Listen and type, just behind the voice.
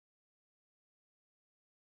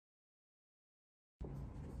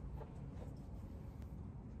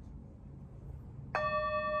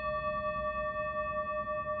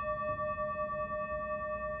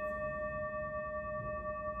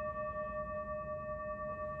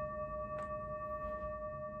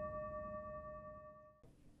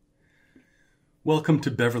Welcome to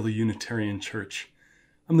Beverly Unitarian Church.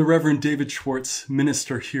 I'm the Reverend David Schwartz,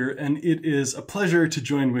 minister here, and it is a pleasure to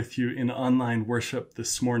join with you in online worship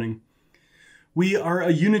this morning. We are a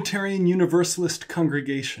Unitarian Universalist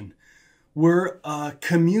congregation. We're a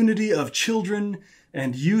community of children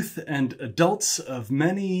and youth and adults of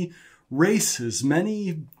many races,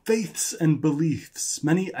 many faiths and beliefs,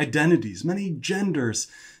 many identities, many genders,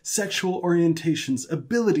 sexual orientations,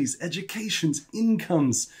 abilities, educations,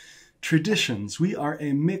 incomes, traditions. We are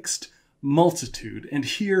a mixed multitude, and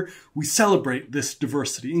here we celebrate this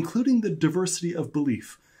diversity, including the diversity of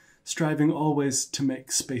belief, striving always to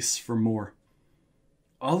make space for more.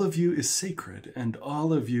 All of you is sacred, and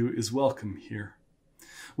all of you is welcome here.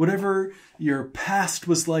 Whatever your past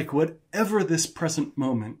was like, whatever this present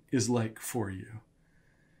moment is like for you,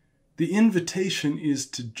 the invitation is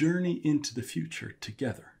to journey into the future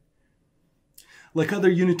together. Like other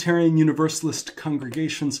Unitarian Universalist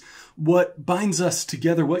congregations, what binds us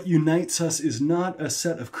together, what unites us, is not a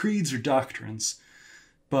set of creeds or doctrines,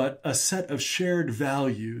 but a set of shared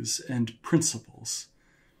values and principles.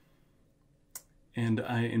 And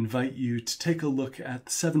I invite you to take a look at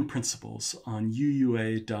the 7 principles on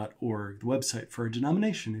uua.org, the website for our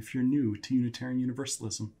denomination if you're new to Unitarian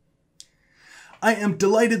Universalism. I am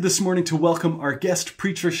delighted this morning to welcome our guest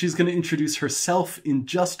preacher. She's going to introduce herself in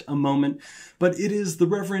just a moment, but it is the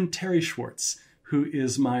Reverend Teri Schwartz, who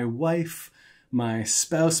is my wife, my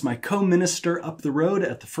spouse, my co-minister up the road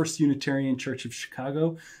at the First Unitarian Church of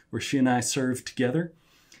Chicago, where she and I serve together.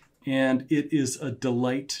 And it is a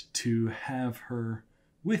delight to have her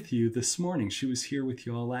with you this morning. She was here with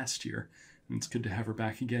you all last year, and it's good to have her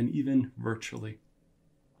back again, even virtually.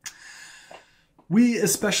 We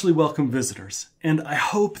especially welcome visitors, and I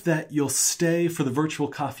hope that you'll stay for the virtual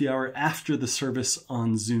coffee hour after the service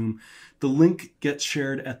on Zoom. The link gets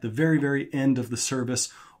shared at the very, very end of the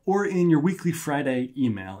service or in your weekly Friday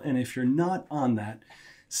email. And if you're not on that,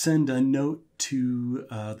 send a note to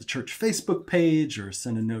the church Facebook page or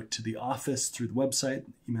send a note to the office through the website,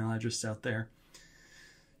 email address out there.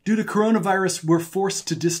 Due to coronavirus, we're forced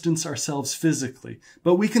to distance ourselves physically,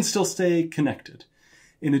 but we can still stay connected.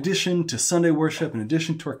 In addition to Sunday worship, in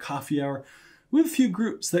addition to our coffee hour, we have a few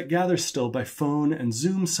groups that gather still by phone and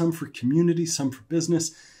Zoom, some for community, some for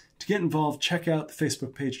business. To get involved, check out the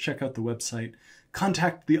Facebook page, check out the website,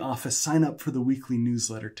 contact the office, sign up for the weekly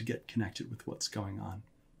newsletter to get connected with what's going on.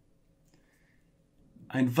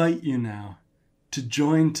 I invite you now to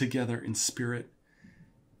join together in spirit,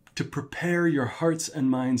 to prepare your hearts and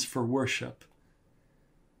minds for worship.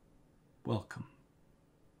 Welcome.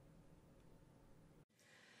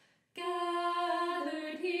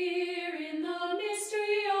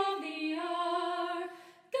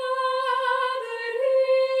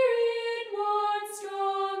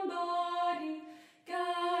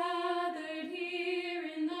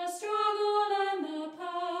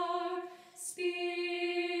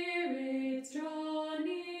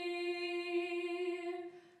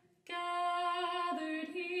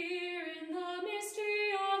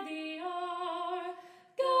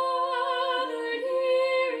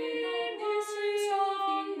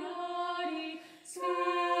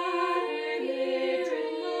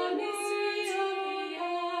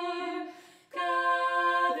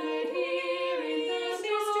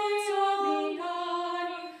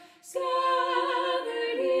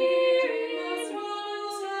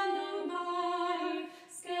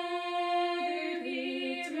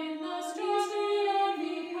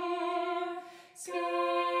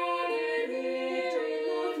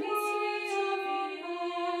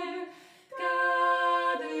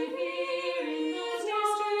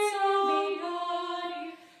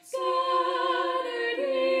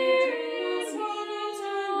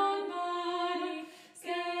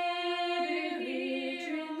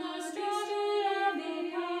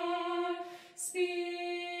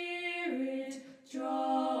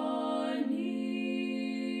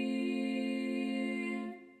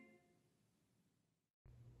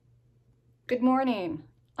 Good morning.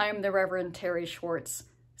 I'm the Reverend Teri Schwartz,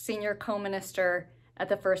 Senior Co-Minister at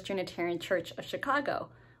the First Unitarian Church of Chicago,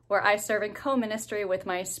 where I serve in co-ministry with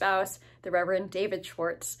my spouse, the Reverend David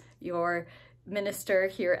Schwartz, your minister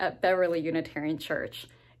here at Beverly Unitarian Church.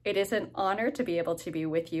 It is an honor to be able to be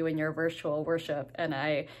with you in your virtual worship, and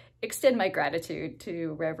I extend my gratitude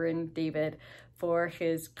to Reverend David for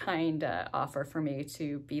his kind offer for me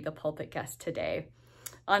to be the pulpit guest today.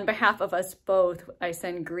 On behalf of us both, I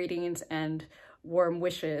send greetings and warm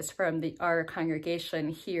wishes from our congregation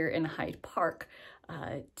here in Hyde Park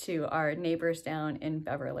to our neighbors down in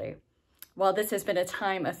Beverly. While this has been a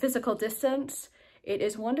time of physical distance, it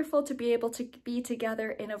is wonderful to be able to be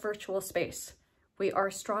together in a virtual space. We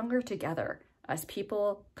are stronger together. as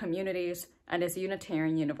people, communities, and as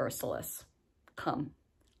Unitarian Universalists. Come,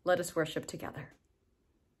 let us worship together.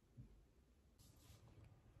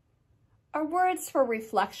 Our words for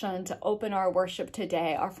reflection to open our worship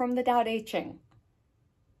today are from the Tao Te Ching,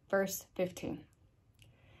 verse 15.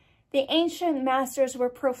 The ancient masters were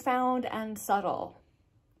profound and subtle.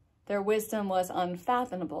 Their wisdom was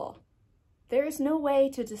unfathomable. There is no way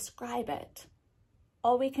to describe it.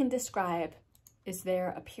 All we can describe is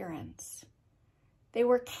their appearance. They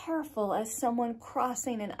were careful as someone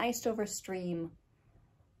crossing an iced-over stream,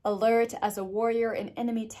 alert as a warrior in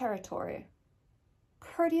enemy territory,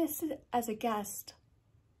 courteous as a guest,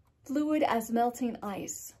 fluid as melting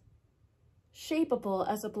ice, shapeable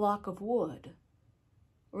as a block of wood,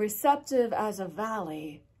 receptive as a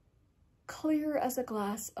valley, clear as a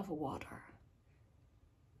glass of water.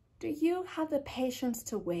 Do you have the patience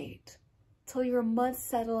to wait till your mud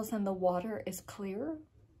settles and the water is clear?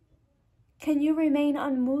 Can you remain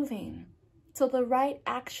unmoving till the right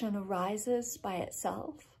action arises by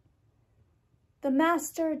itself? The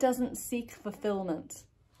master doesn't seek fulfillment,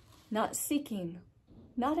 not seeking,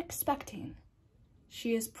 not expecting.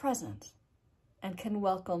 She is present and can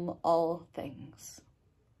welcome all things.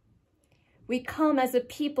 We come as a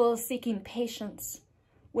people seeking patience,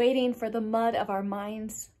 waiting for the mud of our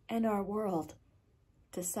minds and our world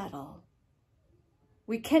to settle.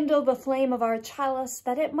 We kindle the flame of our chalice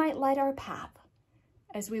that it might light our path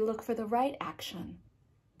as we look for the right action,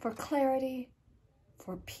 for clarity,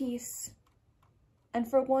 for peace, and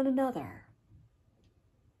for one another.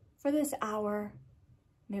 For this hour,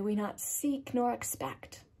 may we not seek nor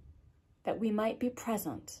expect, that we might be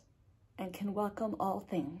present and can welcome all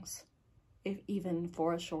things, if even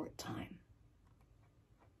for a short time.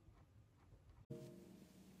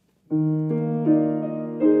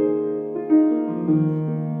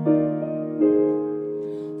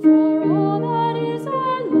 For all that is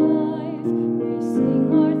our life, we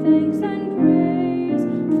sing our thanks and praise.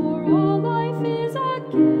 For all life is a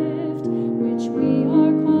gift, which we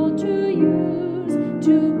are called to use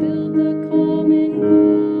to build the common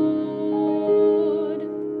good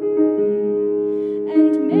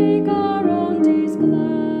and make our own days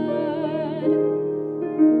glad.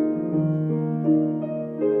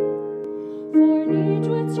 For needs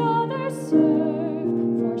which others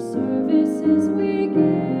serve, for services we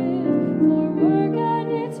give, for work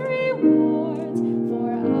and its rewards,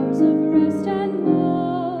 for hours of rest and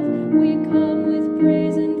love, we come with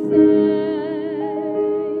praise and thanks.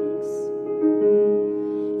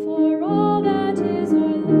 For all that is our life,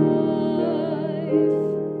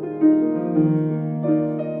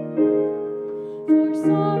 for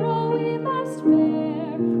sorrow we must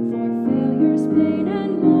bear, for failures, pain,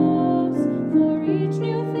 and loss, for each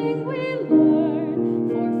new thing we learn,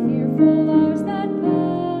 for fearful hours that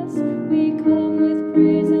pass, we come with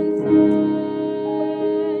praise and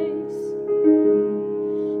thanks.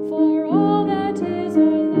 For all that is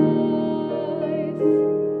our life,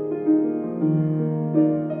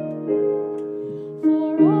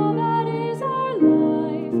 for all that is our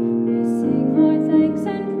life, we sing our thanks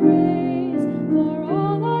and praise. For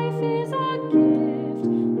all life is a gift,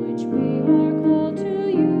 which we are called to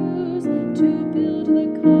use to build the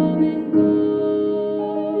common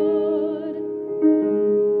good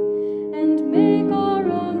and make our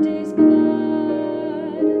own days glad.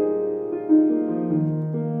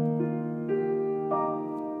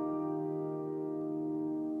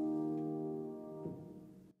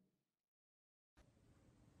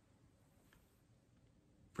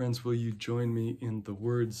 Friends, will you join me in the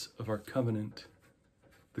words of our covenant,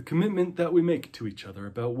 the commitment that we make to each other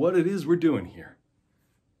about what it is we're doing here,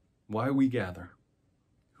 why we gather,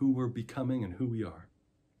 who we're becoming, and who we are.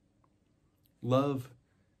 Love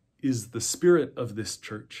is the spirit of this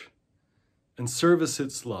church, and service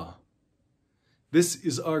its law. This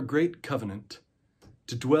is our great covenant,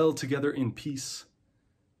 to dwell together in peace,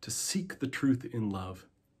 to seek the truth in love,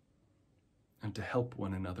 and to help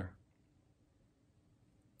one another.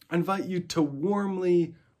 I invite you to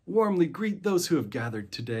warmly greet those who have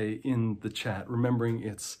gathered today in the chat, remembering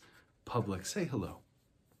it's public. Say hello.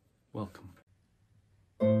 Welcome.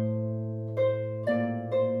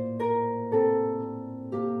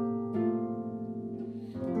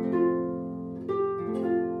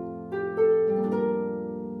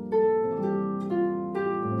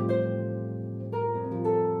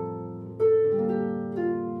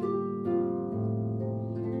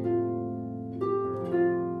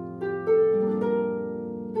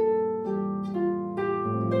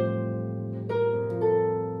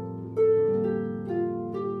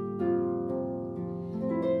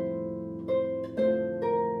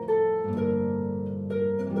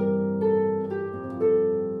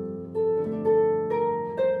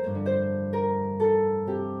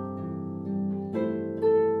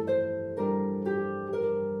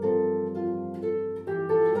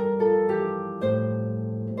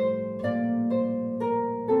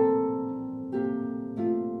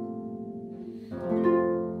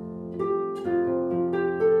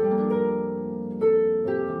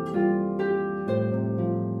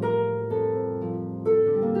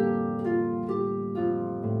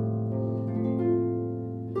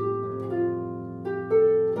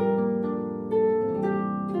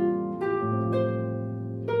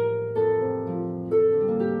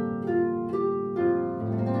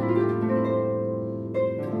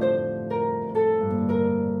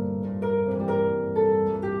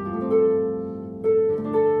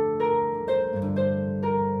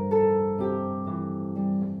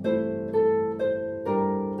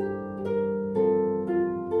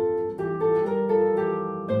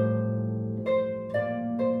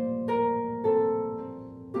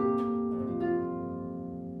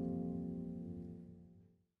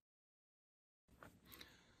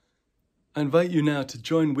 I invite you now to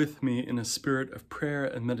join with me in a spirit of prayer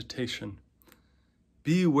and meditation.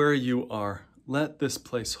 Be where you are. Let this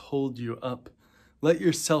place hold you up. Let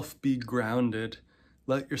yourself be grounded.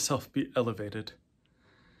 Let yourself be elevated.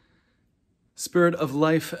 Spirit of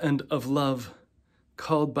life and of love,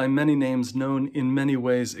 called by many names, known in many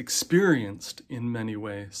ways, experienced in many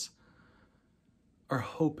ways. Our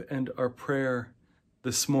hope and our prayer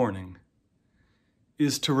this morning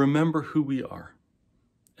is to remember who we are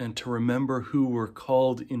and to remember who we're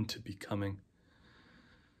called into becoming.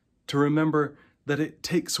 To remember that it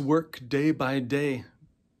takes work day by day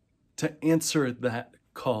to answer that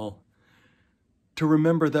call. To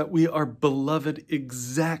remember that we are beloved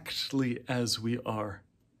exactly as we are,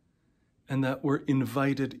 and that we're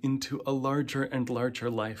invited into a larger and larger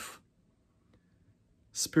life.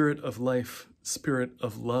 Spirit of life, spirit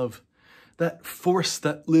of love, that force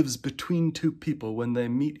that lives between two people when they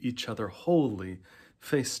meet each other wholly,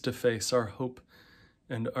 face to face. Our hope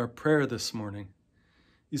and our prayer this morning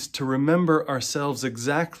is to remember ourselves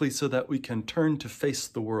exactly so that we can turn to face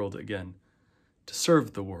the world again, to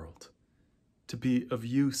serve the world, to be of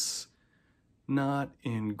use, not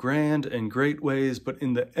in grand and great ways, but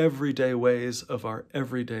in the everyday ways of our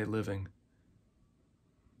everyday living.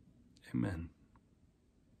 Amen.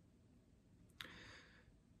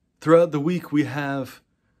 Throughout the week, we have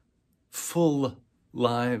full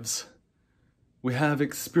lives. We have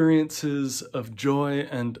experiences of joy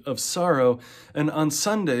and of sorrow, and on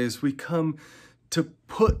Sundays, we come to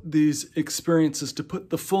put these experiences, to put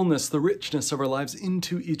the fullness, the richness of our lives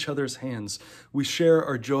into each other's hands. We share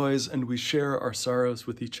our joys and we share our sorrows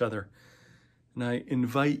with each other. And I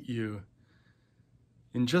invite you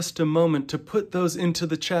in just a moment to put those into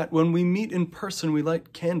the chat. When we meet in person, we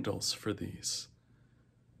light candles for these.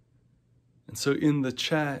 And so in the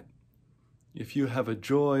chat, if you have a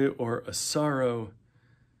joy or a sorrow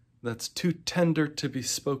that's too tender to be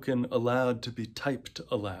spoken aloud, to be typed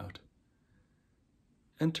aloud,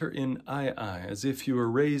 enter in I, as if you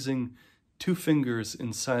were raising two fingers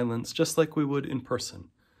in silence, just like we would in person,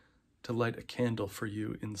 to light a candle for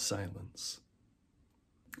you in silence.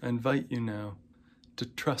 I invite you now to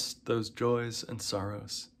trust those joys and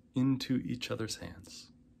sorrows into each other's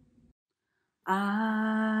hands.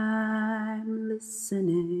 I'm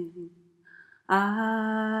listening.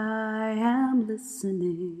 I am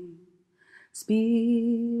listening.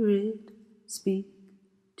 Spirit, speak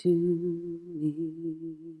to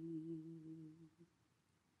me.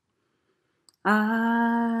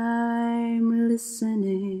 I'm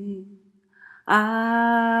listening.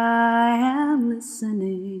 I am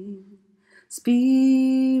listening.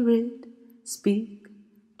 Spirit, speak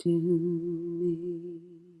to me.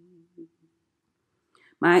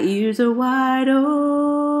 My ears are wide open.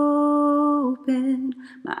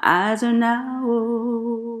 My eyes are now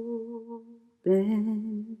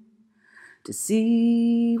open to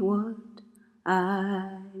see what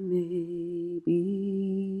I may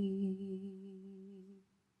be.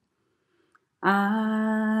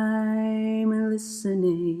 I'm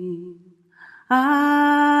listening.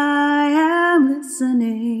 I am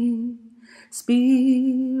listening.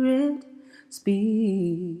 Spirit,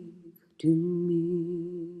 speak to me.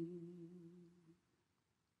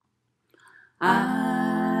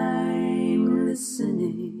 I'm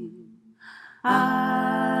listening.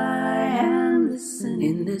 I am listening.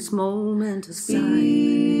 In this moment of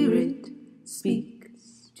Spirit,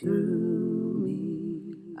 speaks through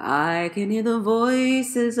me. I can hear the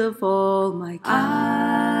voices of all my kin.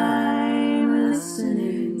 I'm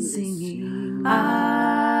listening, singing.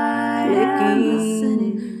 I'm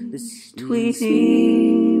listening, this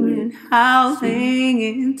tweeting and howling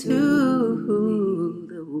into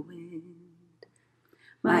the wind.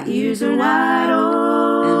 My ears are wide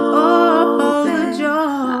open, and oh, the joy.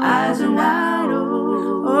 My eyes are wide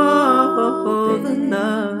open, oh, the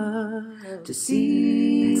love to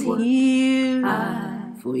see and what hear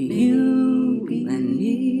for you and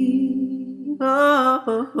me.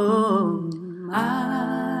 Oh,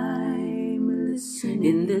 I'm listening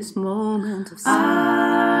in this moment of silence.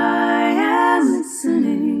 I am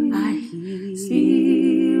listening. I hear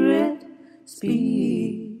Spirit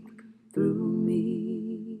speak through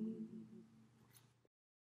me.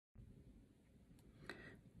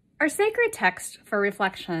 Our sacred text for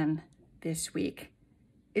reflection this week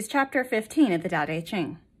is chapter 15 of the Tao Te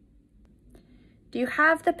Ching. Do you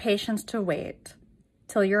have the patience to wait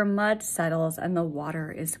till your mud settles and the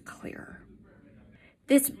water is clear?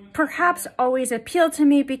 This perhaps always appealed to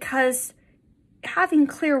me because having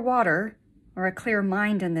clear water, or a clear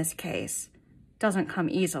mind in this case, doesn't come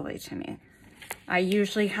easily to me. I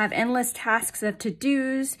usually have endless tasks of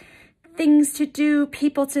to-dos, things to do,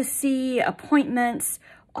 people to see, appointments,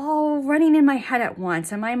 all running in my head at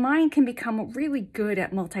once. And my mind can become really good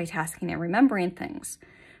at multitasking and remembering things.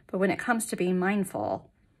 But when it comes to being mindful,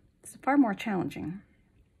 it's far more challenging.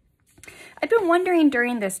 I've been wondering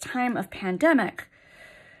during this time of pandemic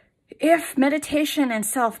if meditation and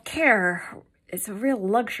self-care is a real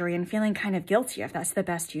luxury, and feeling kind of guilty if that's the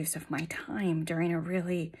best use of my time during a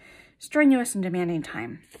really strenuous and demanding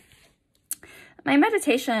time. My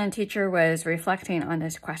meditation teacher was reflecting on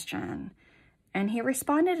this question, and he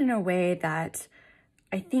responded in a way that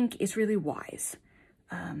I think is really wise.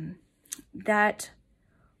 That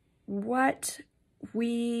what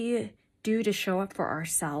we do to show up for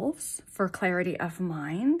ourselves, for clarity of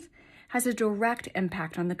mind, has a direct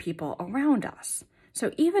impact on the people around us.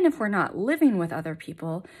 So even if we're not living with other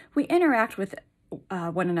people, we interact with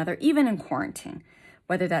one another, even in quarantine,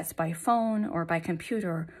 whether that's by phone or by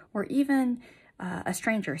computer, or even a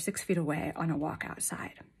stranger 6 feet away on a walk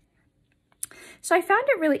outside. So I found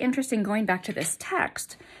it really interesting going back to this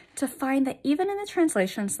text to find that even in the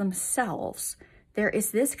translations themselves, there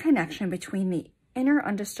is this connection between the inner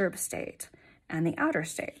undisturbed state and the outer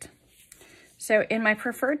state. So in my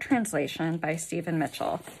preferred translation by Stephen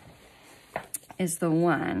Mitchell is the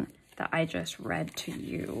one that I just read to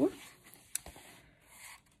you.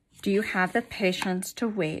 Do you have the patience to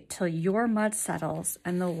wait till your mud settles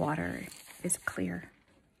and the water is clear?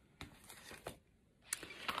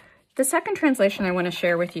 The second translation I want to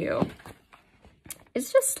share with you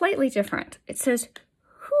is just slightly different. It says,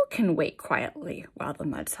 who can wait quietly while the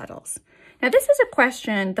mud settles? Now, this is a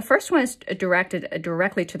question. The first one is directed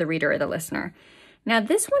directly to the reader or the listener. Now,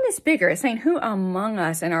 this one is bigger. It's saying, who among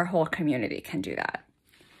us in our whole community can do that?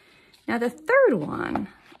 Now, the third one,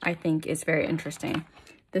 I think, is very interesting.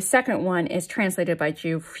 The second one is translated by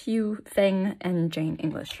Fu Feng and Jane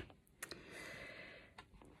English.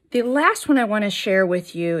 The last one I want to share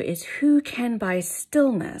with you is, who can by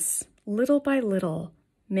stillness, little by little,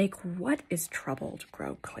 make what is troubled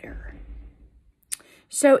grow clear?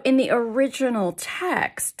 So in the original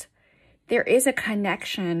text, there is a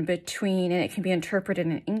connection between, and it can be interpreted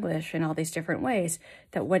in English in all these different ways,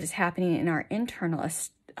 that what is happening in our internal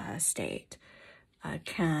state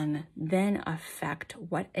can then affect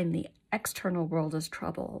what in the external world is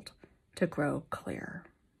troubled to grow clear.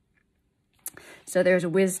 So there's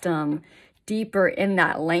wisdom deeper in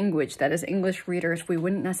that language that as English readers we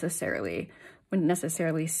wouldn't necessarily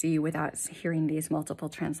see without hearing these multiple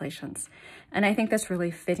translations. And I think that's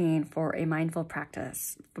really fitting for a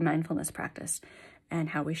mindfulness practice, and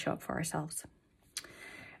how we show up for ourselves.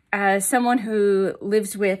 As someone who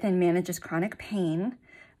lives with and manages chronic pain,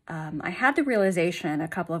 I had the realization a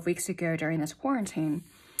couple of weeks ago during this quarantine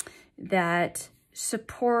that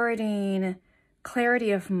supporting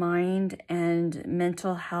clarity of mind and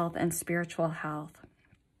mental health and spiritual health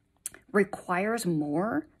requires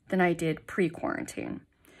more than I did pre-quarantine.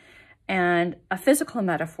 And a physical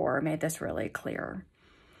metaphor made this really clear.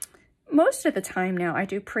 Most of the time now, I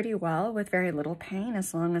do pretty well with very little pain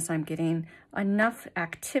as long as I'm getting enough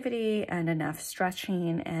activity and enough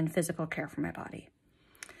stretching and physical care for my body.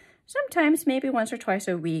 Sometimes, maybe once or twice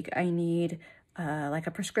a week, I need like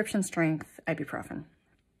a prescription strength ibuprofen.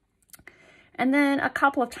 And then a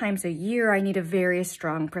couple of times a year, I need a very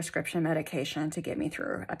strong prescription medication to get me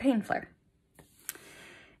through a pain flare.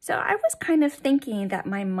 So I was kind of thinking that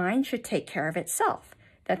my mind should take care of itself,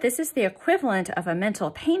 that this is the equivalent of a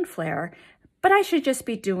mental pain flare, but I should just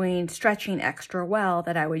be doing stretching extra well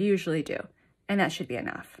that I would usually do, and that should be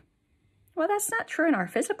enough. Well, that's not true in our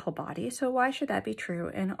physical body, so why should that be true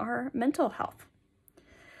in our mental health?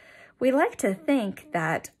 We like to think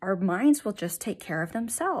that our minds will just take care of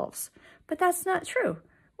themselves, but that's not true.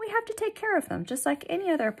 We have to take care of them just like any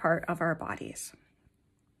other part of our bodies.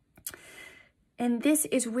 And this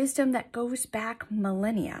is wisdom that goes back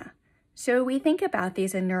millennia. So we think about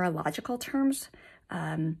these in neurological terms.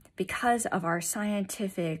 Because of our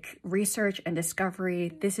scientific research and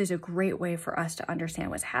discovery, this is a great way for us to understand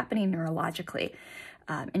what's happening neurologically.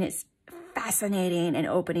 And it's fascinating and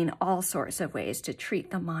opening all sorts of ways to treat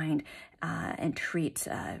the mind and treat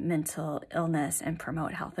mental illness and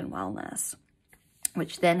promote health and wellness,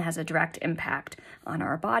 which then has a direct impact on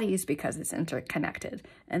our bodies because it's interconnected,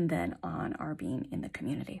 and then on our being in the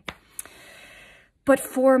community. But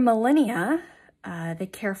for millennia, the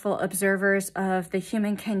careful observers of the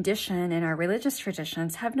human condition in our religious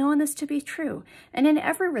traditions have known this to be true. And in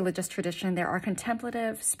every religious tradition, there are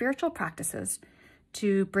contemplative spiritual practices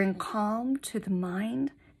to bring calm to the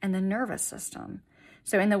mind and the nervous system.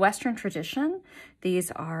 So in the Western tradition,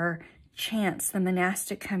 these are chants, the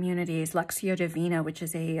monastic communities, Lectio Divina, which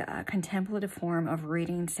is a contemplative form of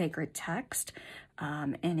reading sacred text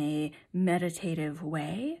in a meditative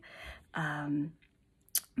way,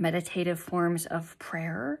 meditative forms of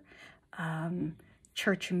prayer.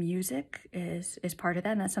 Church music is part of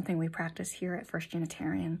that, and that's something we practice here at First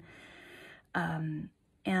Unitarian.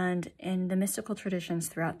 And in the mystical traditions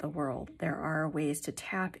throughout the world, there are ways to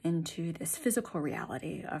tap into this physical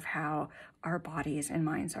reality of how our bodies and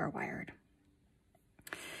minds are wired.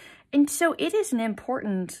 And so it is an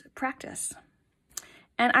important practice.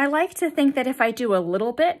 And I like to think that if I do a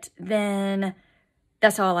little bit, then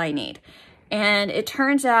that's all I need. And it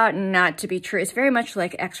turns out not to be true. It's very much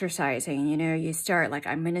like exercising. You know, you start like,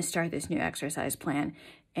 I'm going to start this new exercise plan.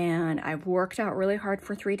 And I've worked out really hard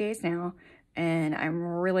for 3 days now. And I'm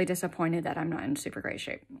really disappointed that I'm not in super great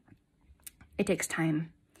shape. It takes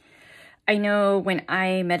time. I know when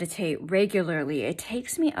I meditate regularly, it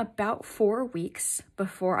takes me about 4 weeks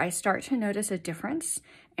before I start to notice a difference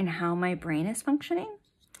in how my brain is functioning.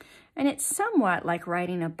 And it's somewhat like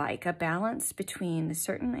riding a bike, a balance between a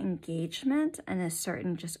certain engagement and a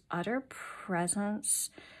certain just utter presence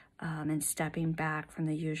and stepping back from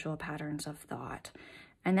the usual patterns of thought.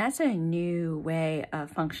 And that's a new way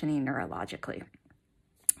of functioning neurologically.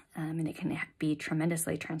 And it can be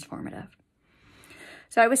tremendously transformative.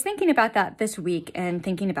 So I was thinking about that this week and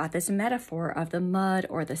thinking about this metaphor of the mud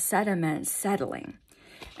or the sediment settling.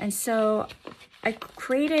 And so I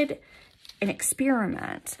created an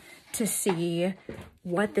experiment to see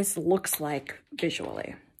what this looks like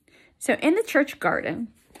visually. So in the church garden,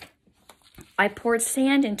 I poured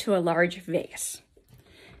sand into a large vase.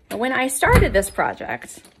 Now, when I started this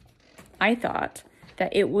project, I thought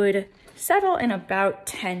that it would settle in about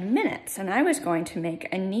 10 minutes, and I was going to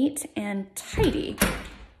make a neat and tidy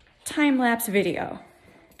time-lapse video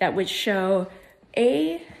that would show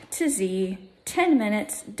A to Z, 10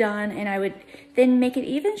 minutes done, and I would then make it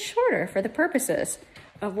even shorter for the purposes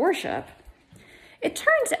of worship. It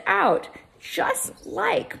turns out, just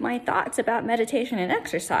like my thoughts about meditation and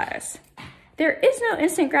exercise, there is no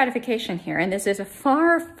instant gratification here, and this is a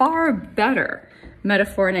far, far better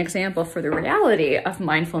metaphor and example for the reality of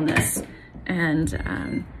mindfulness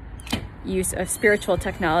and use of spiritual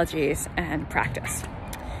technologies and practice.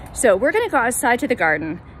 So we're going to go outside to the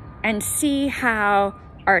garden and see how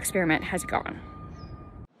our experiment has gone.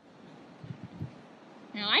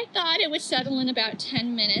 Now, I thought it would settle in about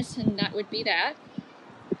 10 minutes, and that would be that.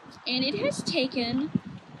 And it has taken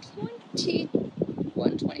 22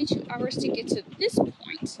 hours to get to this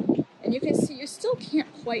point. And you can see, you still can't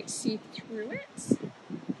quite see through it.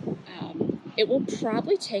 It will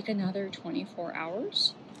probably take another 24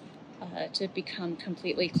 hours to become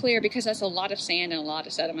completely clear, because that's a lot of sand and a lot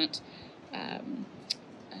of sediment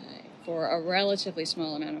for a relatively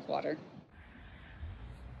small amount of water.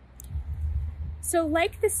 So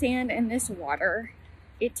like the sand in this water,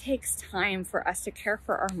 it takes time for us to care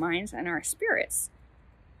for our minds and our spirits,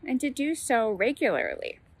 and to do so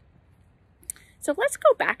regularly. So let's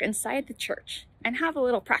go back inside the church and have a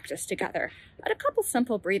little practice together at a couple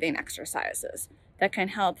simple breathing exercises that can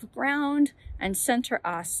help ground and center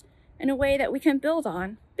us in a way that we can build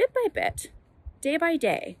on bit by bit, day by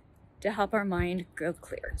day, to help our mind go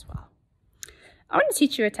clear as well. I want to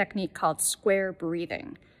teach you a technique called square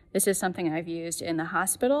breathing. This is something I've used in the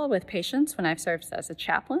hospital with patients when I've served as a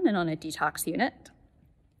chaplain and on a detox unit.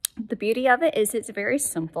 The beauty of it is it's very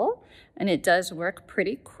simple, and it does work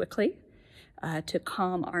pretty quickly to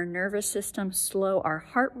calm our nervous system, slow our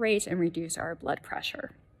heart rate, and reduce our blood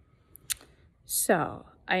pressure. So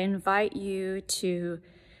I invite you to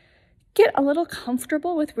get a little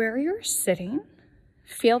comfortable with where you're sitting.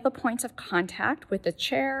 Feel the points of contact with the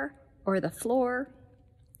chair or the floor.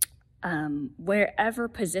 Wherever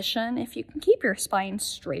position, if you can keep your spine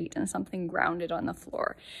straight and something grounded on the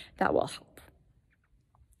floor, that will help.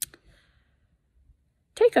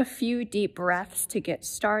 Take a few deep breaths to get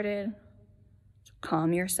started.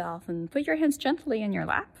 Calm yourself and put your hands gently in your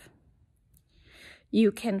lap.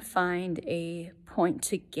 You can find a point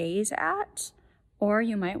to gaze at, or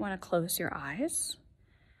you might want to close your eyes.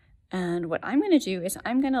 And what I'm going to do is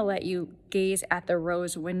I'm going to let you gaze at the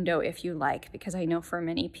rose window if you like, because I know for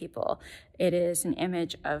many people it is an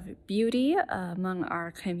image of beauty among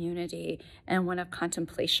our community and one of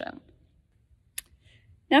contemplation.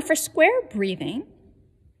 Now for square breathing,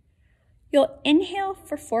 you'll inhale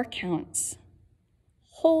for 4 counts,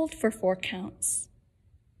 hold for 4 counts,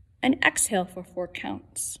 and exhale for 4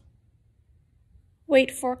 counts.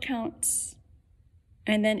 Wait 4 counts,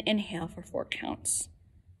 and then inhale for 4 counts.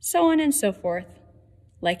 So on and so forth,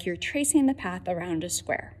 like you're tracing the path around a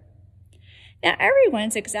square. Now,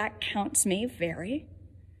 everyone's exact counts may vary.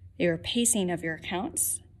 Your pacing of your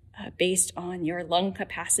counts based on your lung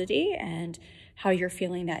capacity and how you're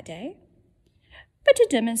feeling that day. But to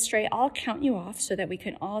demonstrate, I'll count you off so that we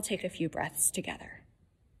can all take a few breaths together.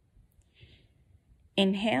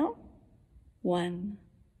 Inhale, 1,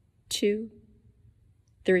 2,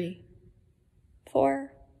 3,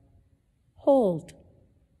 4. Hold,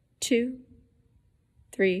 2,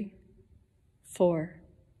 3, 4.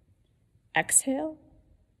 Exhale,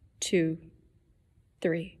 2,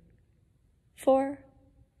 3, 4.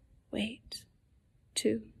 Wait,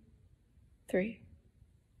 2, 3,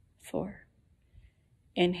 4.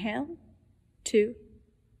 Inhale, 2,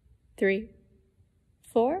 3,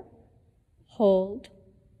 4. Hold,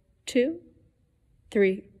 2,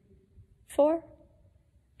 3, 4.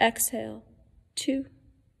 Exhale, 2,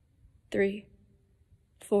 3,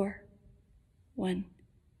 4. 1,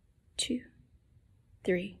 2,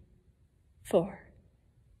 3, 4.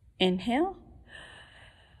 Inhale.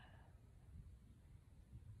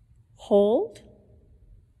 Hold.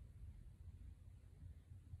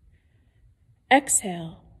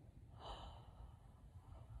 Exhale.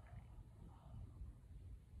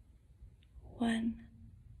 One,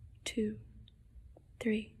 2,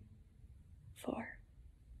 3, 4.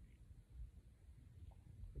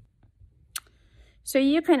 So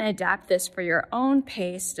you can adapt this for your own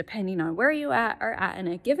pace depending on where you are at in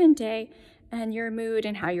a given day and your mood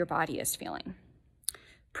and how your body is feeling.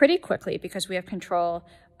 Pretty quickly, because we have control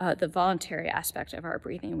the voluntary aspect of our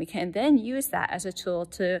breathing, we can then use that as a tool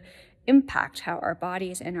to impact how our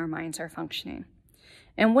bodies and our minds are functioning.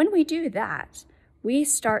 And when we do that, we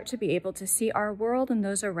start to be able to see our world and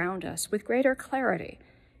those around us with greater clarity.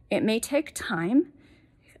 It may take time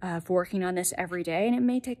of working on this every day, and it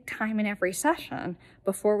may take time in every session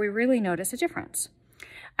before we really notice a difference.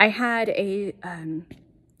 I had a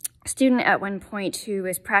student at one point who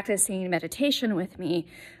was practicing meditation with me,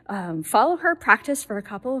 follow her practice for a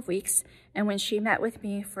couple of weeks, and when she met with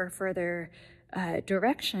me for further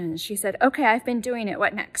direction, she said, "Okay, I've been doing it,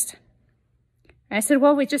 what next?" And I said,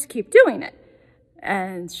 "Well, we just keep doing it."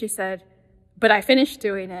 And she said, "But I finished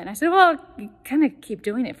doing it." And I said, "Well, you kind of keep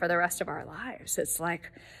doing it for the rest of our lives. It's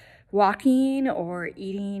like walking or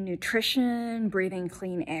eating nutrition, breathing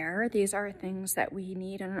clean air. These are things that we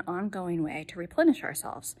need in an ongoing way to replenish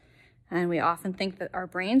ourselves. And we often think that our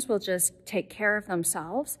brains will just take care of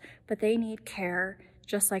themselves, but they need care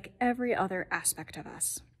just like every other aspect of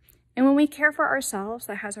us. And when we care for ourselves,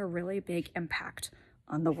 that has a really big impact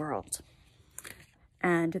on the world.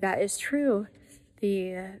 And that is true.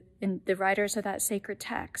 In the writers of that sacred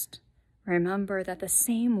text, remember that the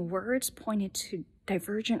same words pointed to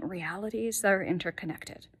divergent realities that are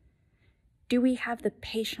interconnected. Do we have the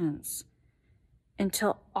patience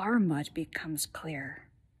until our mud becomes clear?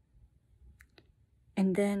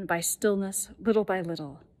 And then by stillness, little by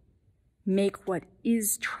little, make what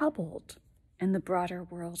is troubled in the broader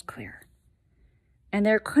world clear. And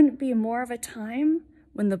there couldn't be more of a time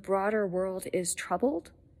when the broader world is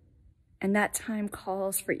troubled, and that time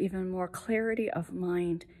calls for even more clarity of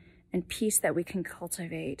mind and peace that we can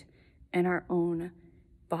cultivate in our own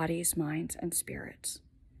bodies, minds, and spirits.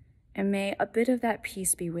 And may a bit of that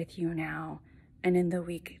peace be with you now and in the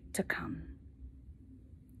week to come.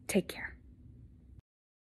 Take care.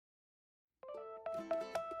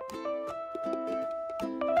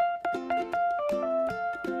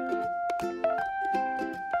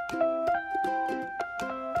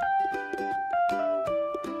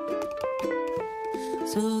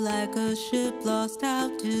 So like a ship lost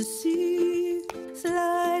out to sea,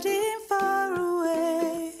 sliding far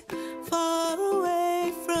away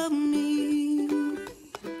from me.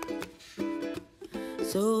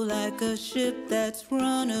 So like a ship that's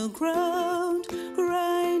run aground,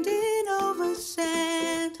 grinding over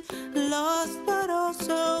sand, lost but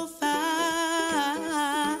also found.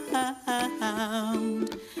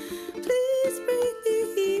 Please bring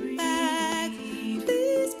me back,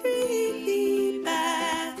 please bring me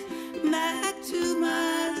back to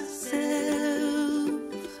myself.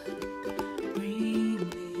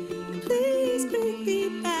 Please bring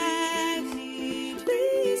me back,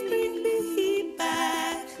 please bring me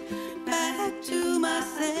back to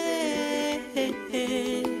myself.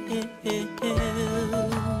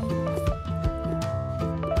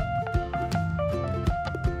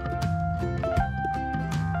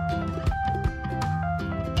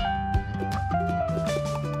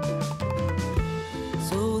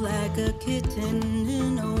 So like a kitten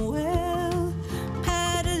in a well,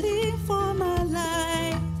 paddling for my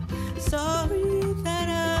life, sorry that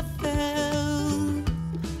I fell.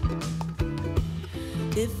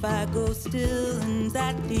 If I go still and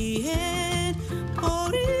at the end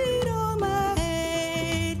Pour it on my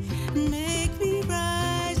head, make me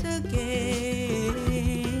rise again.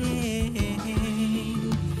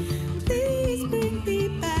 Please bring me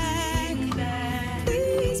back,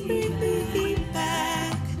 please bring me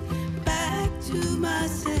back, back to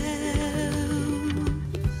myself.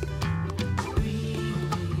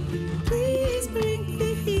 Please bring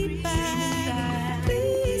me back,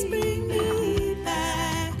 please bring me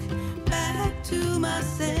back, back to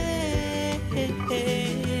myself.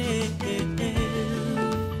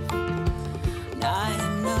 I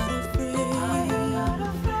am not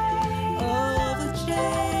afraid of a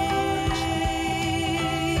change.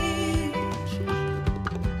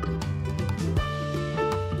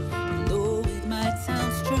 Though it might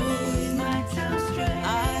sound strange,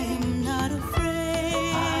 I am not afraid.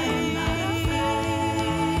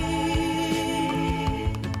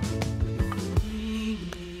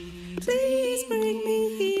 Please bring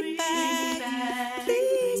me back,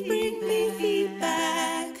 please bring me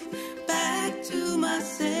back, back to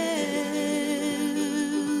myself.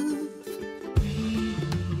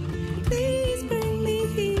 Please bring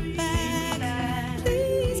me back,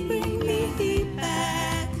 please bring me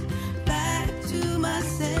back, back to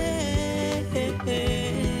myself.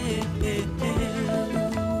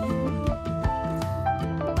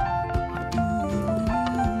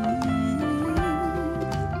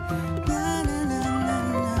 Na na na na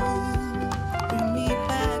na, bring me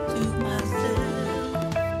back to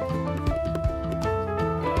myself.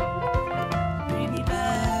 Bring me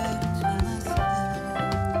back to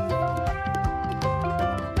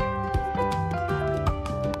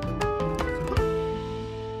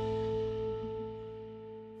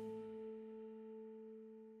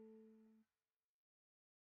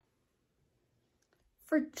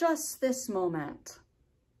For just this moment,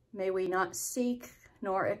 may we not seek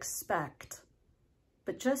nor expect,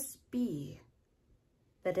 but just be,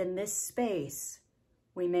 that in this space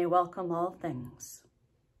we may welcome all things.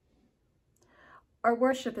 Our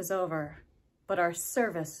worship is over, but our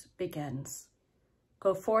service begins.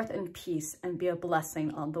 Go forth in peace and be a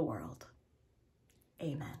blessing on the world.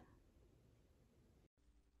 Amen.